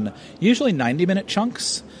in usually 90-minute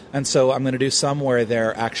chunks. And so I'm going to do some where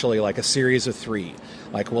they're actually like a series of 3.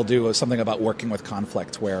 Like we'll do something about working with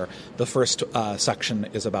conflict where the first section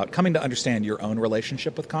is about coming to understand your own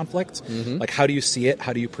relationship with conflict. Like how do you see it?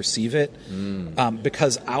 How do you perceive it?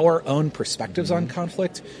 Because our own perspectives on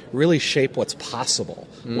conflict really shape what's possible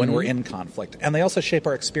when we're in conflict. And they also shape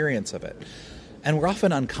our experience of it. And we're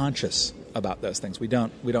often unconscious about those things. We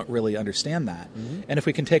don't really understand that. And if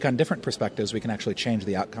we can take on different perspectives, we can actually change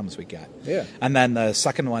the outcomes we get. Yeah. And then the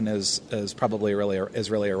second one is probably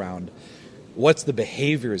really around what's the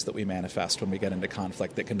behaviors that we manifest when we get into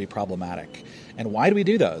conflict that can be problematic, and why do we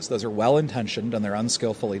do those? Those are well intentioned and they're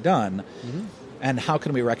unskillfully done. And how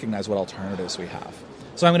can we recognize what alternatives we have?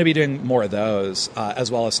 So I'm going to be doing more of those,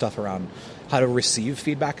 as well as stuff around how to receive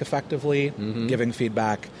feedback effectively, giving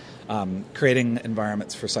feedback. Creating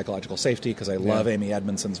environments for psychological safety because I love Amy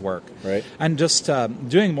Edmondson's work, right? And just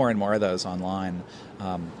doing more and more of those online,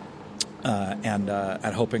 and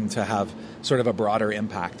hoping to have sort of a broader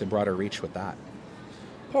impact and broader reach with that.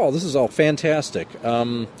 Paul, this is all fantastic.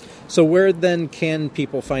 So where then can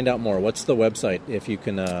people find out more? What's the website, if you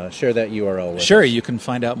can share that URL with Sure, us? you can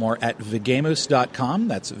find out more at Vigemus.com.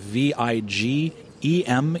 That's Vigemus.com.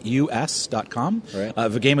 Right.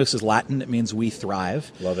 Vigemus is Latin. It means we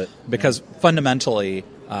thrive. Love it. Because fundamentally,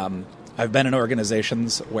 I've been in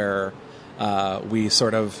organizations where we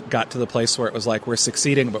sort of got to the place where it was like we're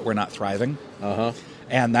succeeding, but we're not thriving.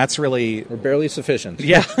 And that's really... We're barely sufficient.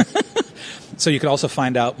 Yeah. So you can also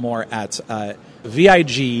find out more at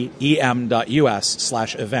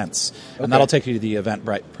vigem.us/events. And that'll take you to the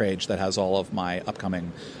Eventbrite page that has all of my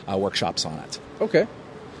upcoming workshops on it. Okay.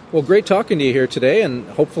 Well, great talking to you here today, and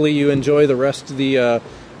hopefully you enjoy the rest of the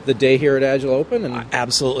day here at Agile Open. And I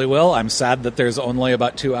absolutely will. I'm sad that there's only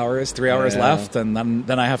about 3 hours left, and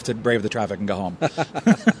then I have to brave the traffic and go home.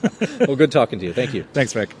 Well, good talking to you. Thank you.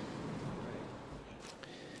 Thanks, Vic.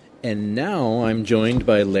 And now I'm joined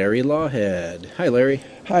by Larry Lawhead. Hi, Larry.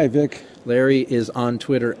 Hi, Vic. Larry is on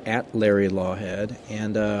Twitter at Larry Lawhead.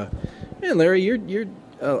 And, man, Larry, you're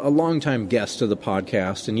a longtime guest of the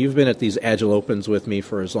podcast, and you've been at these Agile Opens with me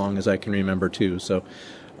for as long as I can remember, too. So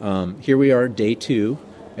here we are, day 2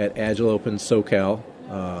 at Agile Open SoCal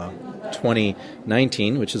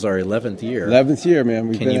 2019, which is our 11th year. 11th year, man.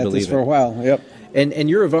 We've been at this for a while. Yep. And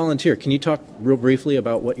you're a volunteer. Can you talk real briefly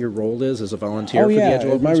about what your role is as a volunteer for the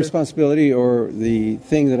Agile Open? My responsibility, or the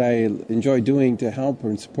thing that I enjoy doing to help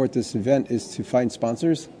and support this event, is to find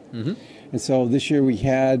sponsors. And so this year we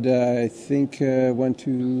had, I think, 1,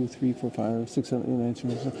 2, 3, 4, 5, 6, 7, 8,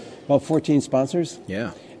 9, 10, about 14 sponsors.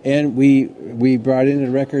 Yeah. And we brought in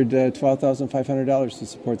a record $12,500 to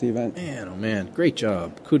support the event. Man, oh man, great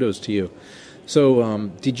job. Kudos to you. So,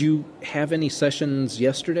 did you have any sessions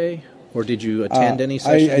yesterday, or did you attend any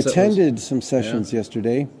sessions? I attended some sessions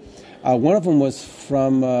yesterday. One of them was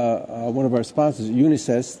from one of our sponsors,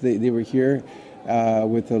 Unisys. They were here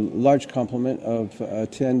with a large complement of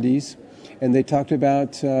attendees, and they talked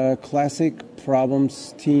about classic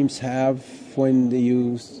problems teams have when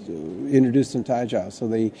you introduce them to Agile. So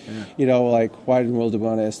they, like, why in the world do we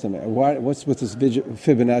want to estimate? What's with this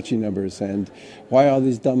Fibonacci numbers, and why all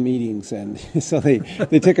these dumb meetings? And so they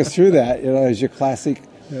took us through that, as your classic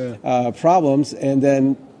problems, and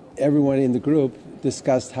then everyone in the group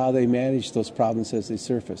discussed how they managed those problems as they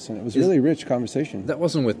surface. And it was a really rich conversation. That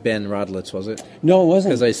wasn't with Ben Rodlitz, was it? No, it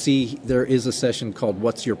wasn't. Because I see there is a session called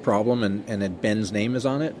What's Your Problem, and Ben's name is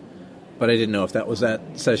on it. But I didn't know if that was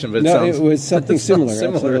that session. But it was something similar.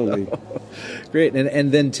 Absolutely. Great.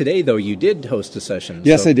 And then today, though, you did host a session.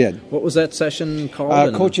 Yes, I did. What was that session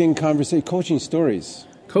called? Coaching conversation, coaching stories.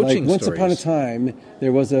 Once upon a time,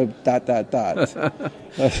 there was a ...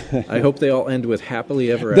 I hope they all end with happily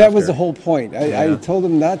ever after. That was the whole point. I told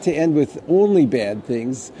them not to end with only bad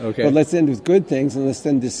things, but let's end with good things, and let's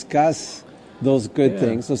then discuss those good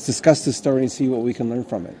things. Let's discuss the story and see what we can learn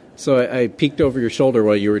from it. So I peeked over your shoulder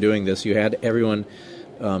while you were doing this. You had everyone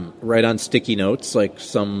write on sticky notes, like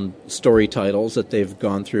some story titles that they've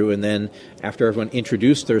gone through, and then after everyone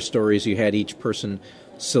introduced their stories, you had each person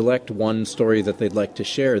select one story that they'd like to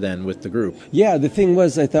share then with the group. Yeah, the thing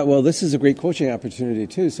was, I thought, well, this is a great coaching opportunity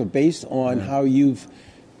too. So based on how you've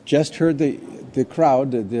just heard the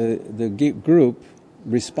crowd, the group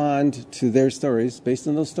respond to their stories, based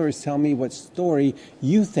on those stories, tell me what story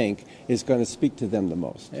you think is going to speak to them the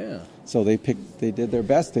most. Yeah. So they did their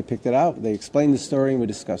best, they picked it out, they explained the story, and we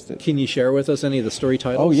discussed it. Can you share with us any of the story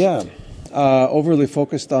titles? Oh, yeah. Overly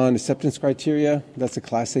focused on acceptance criteria. That's a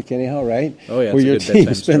classic anyhow, right? Oh, yeah. Where your team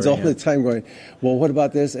spends story, all the time going, well, what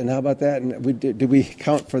about this, and how about that, and did we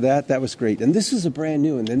count for that? That was great. And this is a brand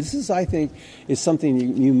new one. And this is, I think, is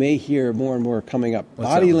something you may hear more and more coming up.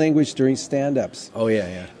 Body language during stand-ups. Oh,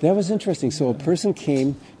 yeah. That was interesting. So a person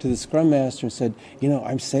came to the Scrum Master and said,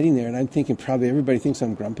 I'm sitting there and I'm thinking probably everybody thinks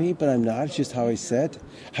I'm grumpy, but I'm not. It's just how I sit.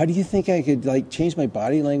 How do you think I could change my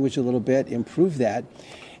body language a little bit, improve that?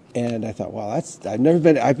 And I thought, wow, I've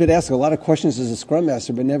been asking a lot of questions as a Scrum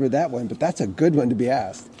Master, but never that one. But that's a good one to be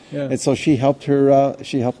asked. Yeah. And so she helped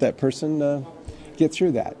that person get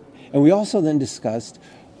through that. And we also then discussed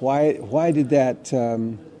why did that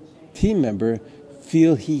team member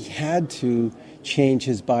feel he had to change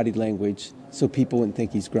his body language so people wouldn't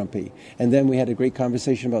think he's grumpy. And then we had a great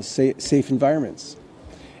conversation about safe environments.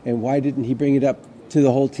 And why didn't he bring it up to the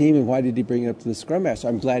whole team, and why did he bring it up to the Scrum Master?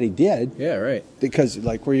 I'm glad he did. Yeah, right. Because,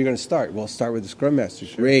 where are you going to start? Well, start with the Scrum Master.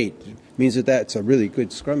 Sure. Great. Means that's a really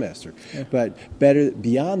good Scrum Master. Yeah. But better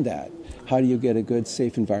beyond that, how do you get a good,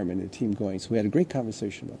 safe environment and team going? So we had a great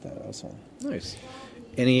conversation about that also. Nice.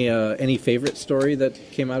 Any favorite story that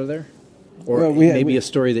came out of there? Or maybe a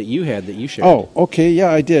story that you had that you shared? Oh, okay.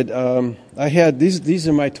 Yeah, I did. I had, these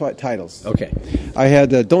are my titles. Okay. I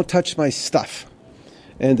had Don't Touch My Stuff,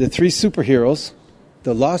 and the three superheroes,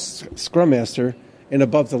 the Lost Scrum Master, and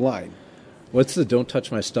Above the Line. What's the Don't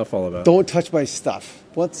Touch My Stuff all about? Don't touch my stuff.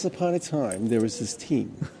 Once upon a time, there was this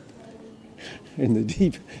team in the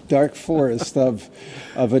deep, dark forest of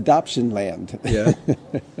adoption land. Yeah.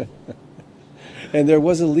 And there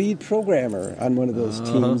was a lead programmer on one of those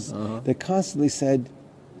teams that constantly said,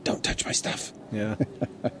 "Don't touch my stuff." Yeah.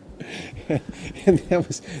 And that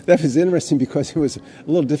was interesting because it was a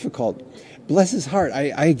little difficult. Bless his heart,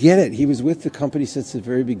 I get it. He was with the company since the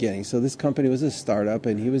very beginning. So this company was a startup,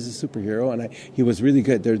 and he was a superhero, and he was really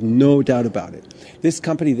good. There's no doubt about it. This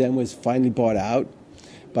company then was finally bought out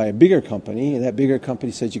by a bigger company, and that bigger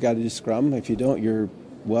company said, you got to do Scrum. If you don't, you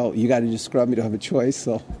got to do Scrum. You don't have a choice.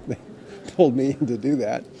 So they pulled me in to do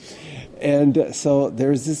that. And so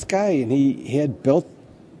there's this guy, and he had built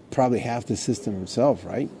probably half the system himself,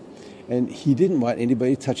 right? And he didn't want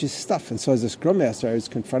anybody to touch his stuff. And so as a Scrum Master, I was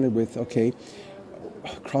confronted with, okay,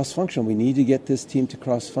 cross-functional. We need to get this team to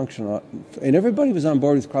cross-functional. And everybody was on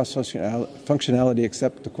board with cross-functionality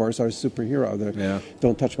except, of course, our superhero, the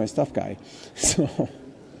Don't Touch My Stuff guy. So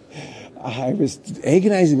I was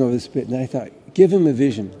agonizing over this bit, and I thought, give him a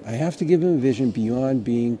vision. I have to give him a vision beyond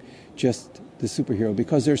being just the superhero,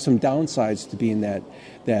 because there's some downsides to being that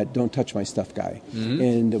Don't Touch My Stuff guy. Mm-hmm.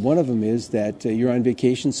 And one of them is that you're on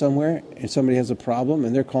vacation somewhere and somebody has a problem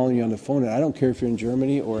and they're calling you on the phone, and I don't care if you're in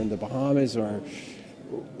Germany or in the Bahamas or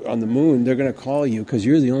on the moon, they're going to call you because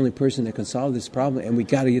you're the only person that can solve this problem, and we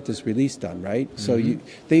got to get this release done, right? Mm-hmm. So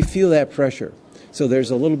they feel that pressure. So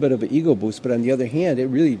there's a little bit of an ego boost, but on the other hand, it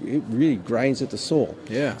really grinds at the soul.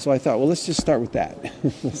 Yeah. So I thought, well, let's just start with that.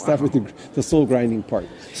 Let's start with the soul grinding part.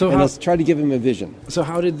 So and let's try to give him a vision. So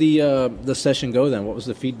how did the session go then? What was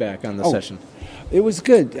the feedback on the session? It was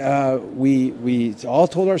good. We all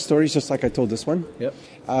told our stories just like I told this one. Yep.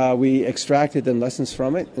 We extracted the lessons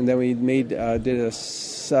from it, and then we did a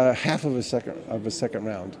half of a second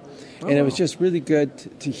round. And it was just really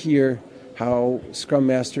good to hear how Scrum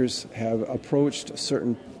Masters have approached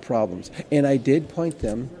certain problems. And I did point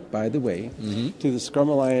them, by the way, to the Scrum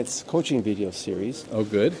Alliance coaching video series. Oh,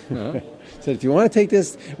 good. Uh-huh. So if you want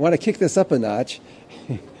to kick this up a notch,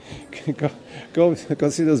 go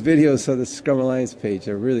see those videos on the Scrum Alliance page.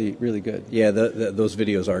 They're really, really good. Yeah, those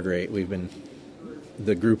videos are great.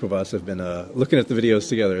 The group of us have been looking at the videos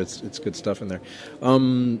together. It's good stuff in there.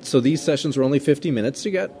 So these sessions were only 50 minutes.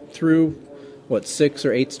 You got through, 6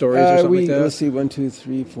 or 8 stories or something like that? Let's see, 1, 2,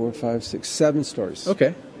 3, 4, 5, 6, 7 stories.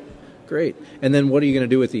 Okay, great. And then what are you going to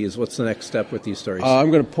do with these? What's the next step with these stories?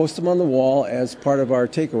 I'm going to post them on the wall as part of our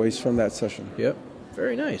takeaways from that session. Yep,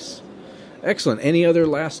 very nice. Excellent. Any other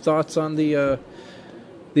last thoughts on the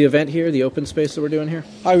event here, the open space that we're doing here?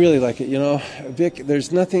 I really like it. Vic,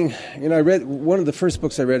 there's nothing. I read one of the first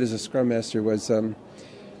books I read as a Scrum Master was The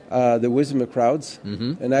Wisdom of Crowds,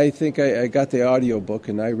 and I think I got the audio book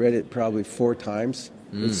and I read it probably 4 times.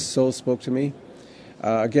 It so spoke to me.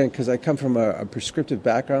 Again, because I come from a prescriptive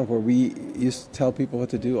background where we used to tell people what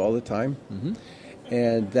to do all the time.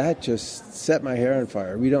 And that just set my hair on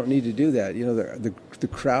fire. We don't need to do that. The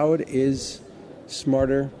crowd is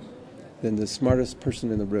smarter than the smartest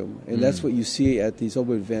person in the room. And that's what you see at these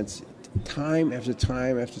open events time after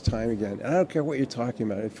time after time again. And I don't care what you're talking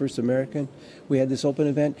about. At First American, we had this open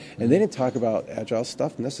event, and they didn't talk about Agile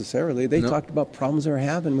stuff necessarily. They talked about problems they were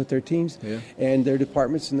having with their teams and their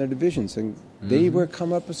departments and their divisions. And they were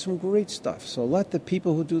coming up with some great stuff. So let the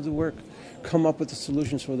people who do the work come up with the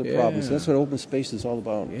solutions for the problems. That's what open space is all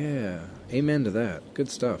about. Yeah. Amen to that. Good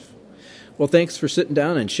stuff. Well, thanks for sitting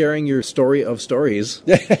down and sharing your story of stories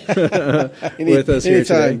with us here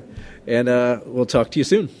today. And we'll talk to you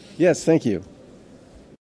soon. Yes, thank you.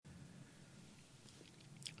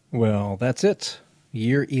 Well, that's it.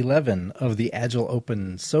 Year 11 of the Agile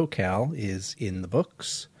Open SoCal is in the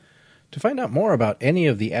books. To find out more about any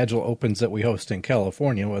of the Agile Opens that we host in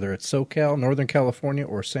California, whether it's SoCal, Northern California,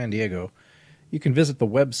 or San Diego, you can visit the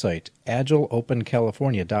website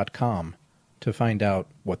agileopencalifornia.com to find out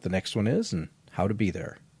what the next one is and how to be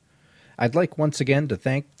there. I'd like once again to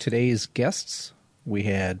thank today's guests. We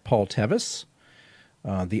had Paul Tevis,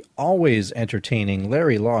 the always entertaining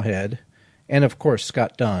Larry Lawhead, and of course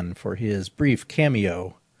Scott Dunn for his brief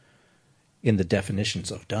cameo in the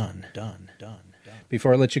definitions of done.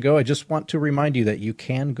 Before I let you go, I just want to remind you that you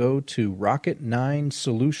can go to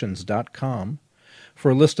rocket9solutions.com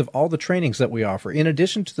for a list of all the trainings that we offer, in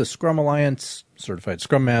addition to the Scrum Alliance Certified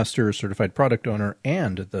Scrum Master, Certified Product Owner,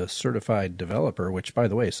 and the Certified Developer, which, by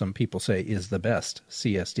the way, some people say is the best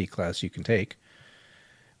CSD class you can take.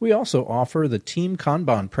 We also offer the Team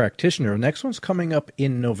Kanban Practitioner. Next one's coming up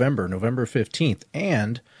in November 15th.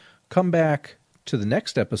 And come back to the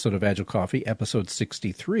next episode of Agile Coffee, episode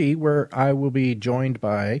 63, where I will be joined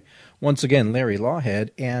by, once again, Larry Lawhead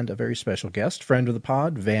and a very special guest, friend of the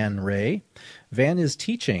pod, Van Ray. Van is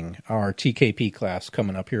teaching our TKP class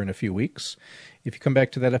coming up here in a few weeks. If you come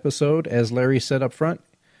back to that episode, as Larry said up front,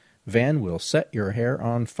 Van will set your hair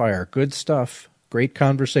on fire. Good stuff. Great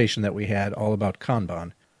conversation that we had all about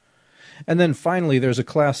Kanban. And then finally, there's a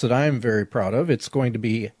class that I'm very proud of. It's going to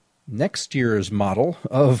be next year's model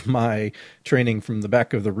of my training from the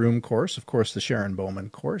back of the room course, of course, the Sharon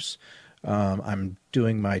Bowman course. I'm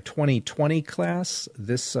doing my 2020 class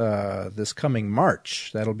this coming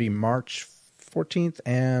March. That'll be March 14th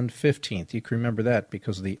and 15th. You can remember that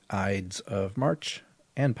because of the Ides of March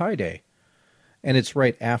and Pi Day. And it's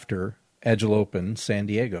right after Agile Open San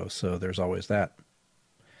Diego, so there's always that.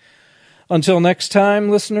 Until next time,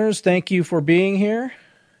 listeners, thank you for being here.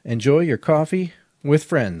 Enjoy your coffee with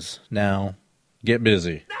friends. Now, get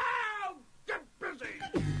busy.